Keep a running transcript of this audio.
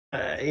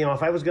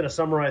If I was going to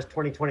summarize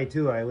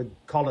 2022, I would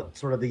call it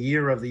sort of the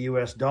year of the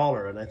U.S.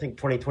 dollar, and I think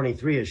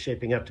 2023 is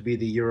shaping up to be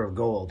the year of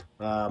gold.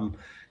 The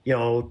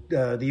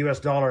U.S.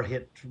 dollar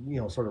hit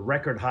sort of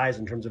record highs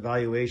in terms of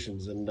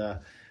valuations, and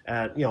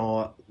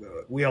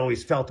we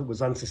always felt it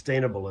was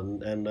unsustainable,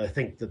 and I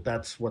think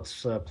that's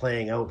what's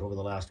playing out over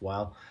the last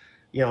while.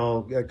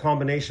 A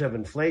combination of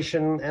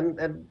inflation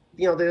and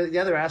the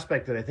other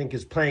aspect that I think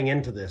is playing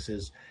into this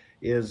is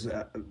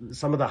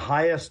some of the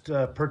highest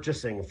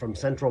purchasing from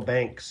central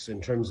banks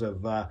in terms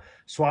of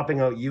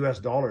swapping out U.S.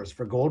 dollars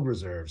for gold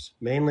reserves.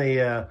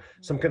 Mainly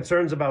some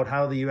concerns about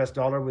how the U.S.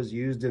 dollar was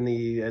used in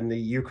the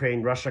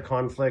Ukraine-Russia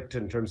conflict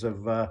in terms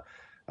of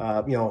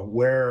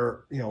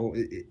where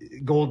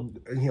gold,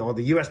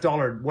 the U.S.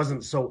 dollar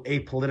wasn't so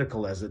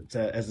apolitical as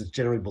it's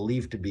generally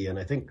believed to be, and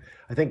I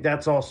think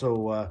that's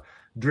also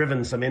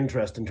driven some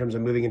interest in terms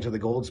of moving into the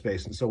gold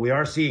space, and so we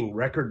are seeing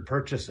record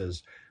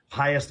purchases,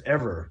 highest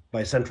ever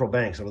by central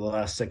banks over the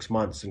last 6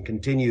 months, and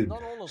continued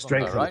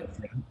strength. Right?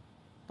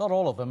 Not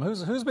all of them.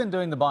 Who's been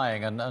doing the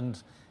buying,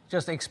 and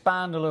just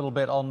expand a little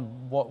bit on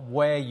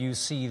where you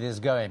see this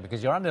going,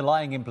 because your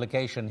underlying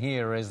implication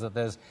here is that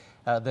there's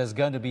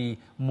going to be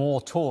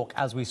more talk,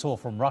 as we saw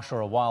from Russia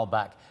a while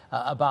back,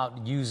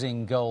 about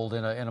using gold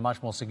in a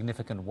much more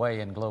significant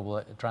way in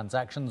global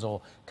transactions or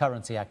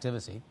currency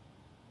activity.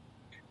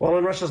 Well,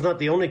 and Russia's not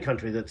the only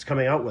country that's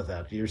coming out with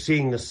that. You're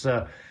seeing this,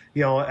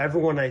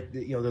 everyone,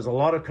 there's a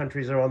lot of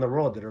countries around the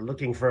world that are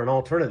looking for an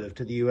alternative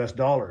to the U.S.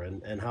 dollar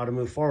and how to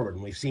move forward.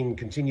 And we've seen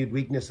continued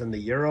weakness in the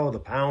euro, the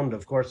pound.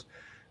 Of course,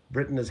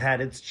 Britain has had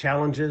its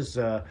challenges.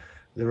 The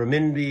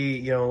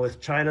renminbi,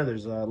 with China,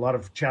 there's a lot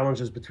of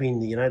challenges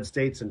between the United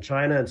States and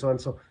China and so on.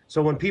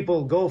 So when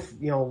people want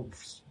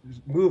to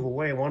move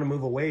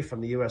away from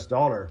the U.S.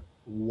 dollar,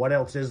 what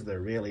else is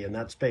there really in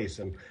that space?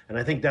 And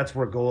I think that's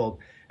where gold,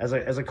 as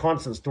a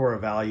constant store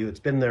of value, it's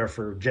been there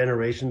for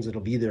generations.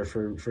 It'll be there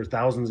for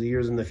thousands of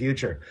years in the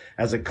future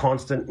as a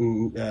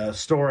constant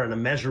store and a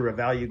measure of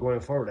value going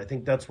forward. I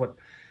think that's what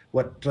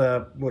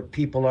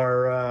people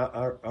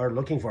are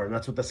looking for, and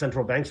that's what the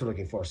central banks are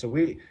looking for. So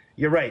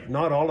you're right,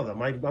 not all of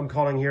them. I'm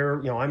calling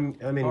here. I'm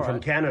from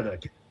Canada. Canada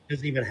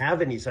doesn't even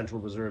have any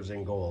central reserves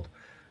in gold.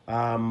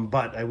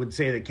 But I would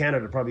say that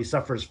Canada probably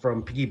suffers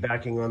from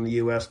piggybacking on the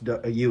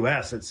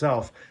U.S.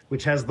 itself,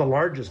 which has the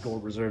largest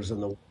gold reserves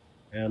in the world.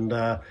 And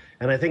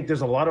I think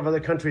there's a lot of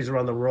other countries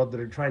around the world that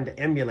are trying to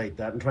emulate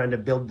that and trying to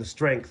build the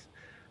strength,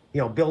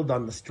 build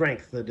on the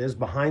strength that is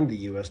behind the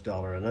U.S.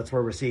 dollar. And that's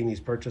where we're seeing these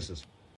purchases.